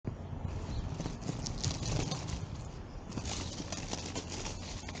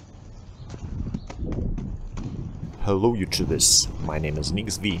Hello YouTubers, my name is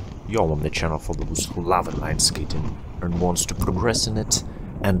NixV, you're on the channel for those who love inline skating and wants to progress in it,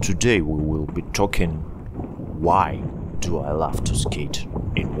 and today we will be talking why do I love to skate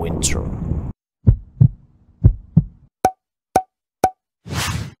in winter.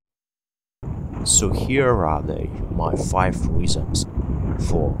 So here are my 5 reasons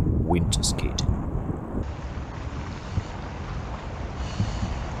for winter skating.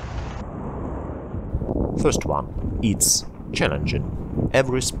 First one, it's challenging.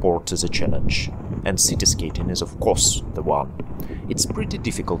 Every sport is a challenge, and city skating is of course the one. It's pretty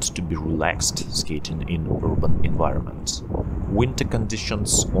difficult to be relaxed skating in urban environments. Winter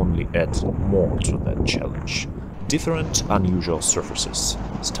conditions only add more to that challenge. Different unusual surfaces,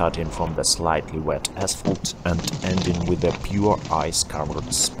 starting from the slightly wet asphalt and ending with the pure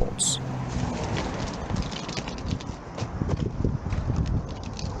ice-covered spots.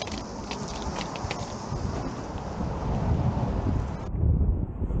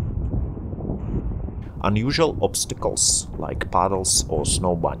 Unusual obstacles like puddles or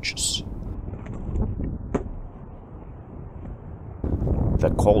snow bunches.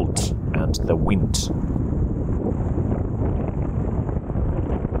 The cold and the wind.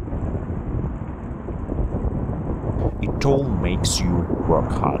 It all makes you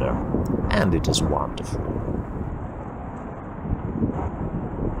work harder, and it is wonderful.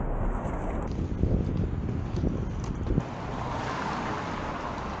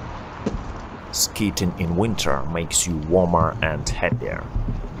 Skating in winter makes you warmer and happier.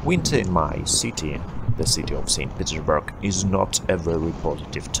 Winter in my city, the city of Saint-Petersburg, is not a very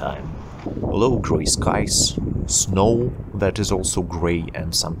positive time. Low grey skies, snow that is also grey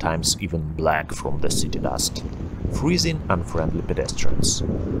and sometimes even black from the city dust, freezing unfriendly pedestrians.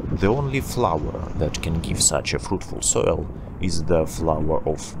 The only flower that can give such a fruitful soil is the flower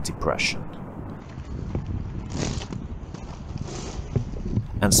of depression.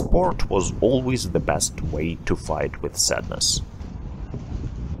 And sport was always the best way to fight with sadness.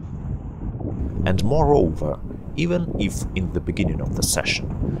 And moreover, even if in the beginning of the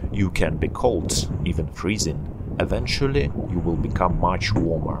session you can be cold, even freezing, eventually you will become much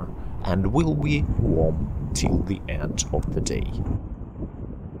warmer and will be warm till the end of the day.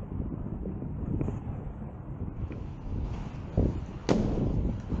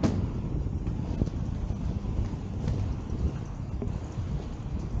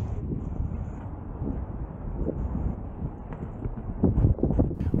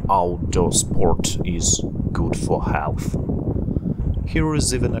 Outdoor sport is good for health. Here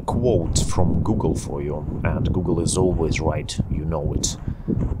is even a quote from Google for you, and Google is always right, you know it.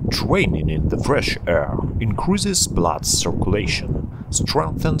 Training in the fresh air increases blood circulation,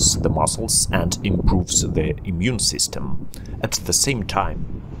 strengthens the muscles and improves the immune system. At the same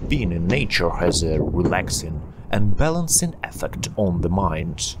time, being in nature has a relaxing and balancing effect on the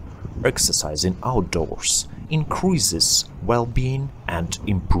mind. Exercising outdoors increases well-being and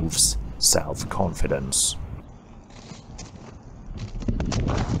improves self-confidence.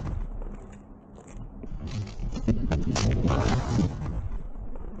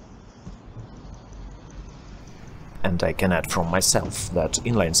 And I can add from myself that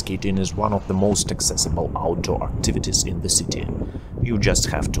inline skating is one of the most accessible outdoor activities in the city. You just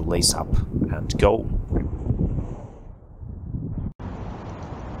have to lace up and go.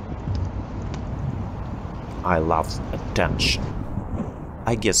 I love attention.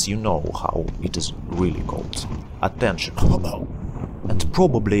 I guess you know how it is really called. Attention. And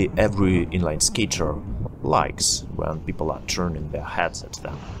probably every inline skater likes when people are turning their heads at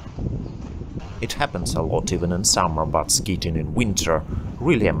them. It happens a lot even in summer, but skating in winter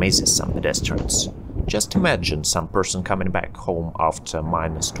really amazes some pedestrians. Just imagine some person coming back home after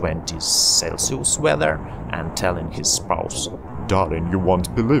 -20 Celsius weather and telling his spouse, "Darling, you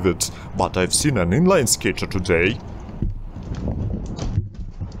won't believe it, but I've seen an inline skater today."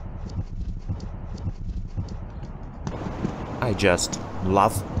 I just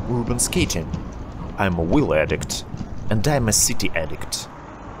love urban skating. I'm a wheel addict, and I'm a city addict.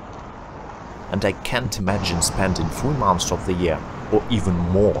 And I can't imagine spending 3 months of the year, or even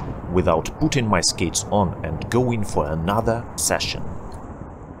more, without putting my skates on and going for another session.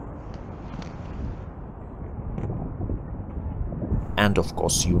 And of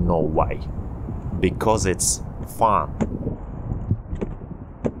course you know why. Because it's fun.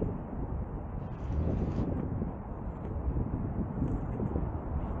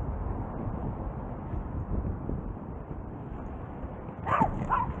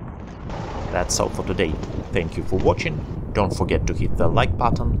 That's all for today. Thank you for watching. Don't forget to hit the like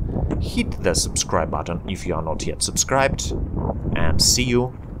button, hit the subscribe button if you are not yet subscribed, and see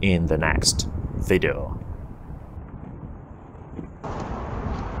you in the next video.